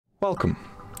Welcome.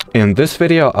 In this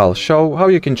video I'll show how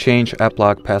you can change app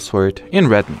lock password in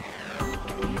Redmi.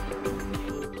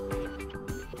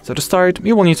 So to start,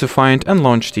 you will need to find and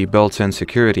launch the built-in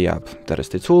security app. That is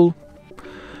the tool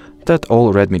that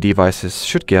all Redmi devices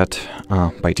should get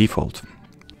by default.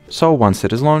 So once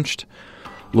it is launched,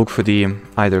 look for the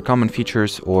either common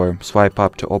features or swipe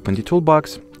up to open the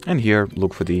toolbox, and here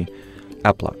look for the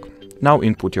app lock. Now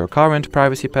input your current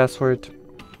privacy password.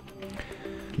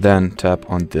 Then tap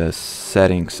on the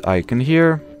settings icon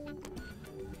here.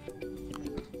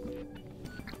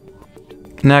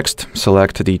 Next,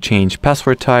 select the change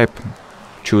password type.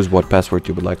 Choose what password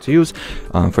you would like to use.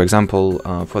 For example,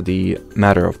 for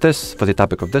the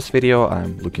topic of this video,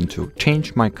 I'm looking to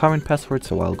change my current password,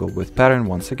 so I'll go with pattern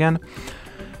once again.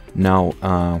 Now,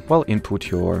 input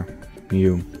your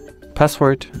new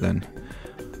password, then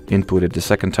input it the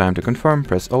second time to confirm,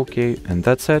 press OK, and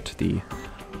that's it. The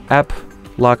app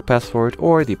lock password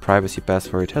or the privacy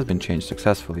password has been changed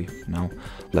successfully. Now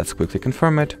let's quickly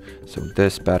confirm it. So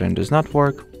this pattern does not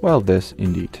work, well, this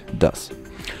indeed does.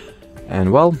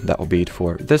 And well, that will be it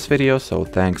for this video, so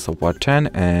thanks for watching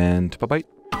and bye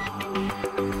bye.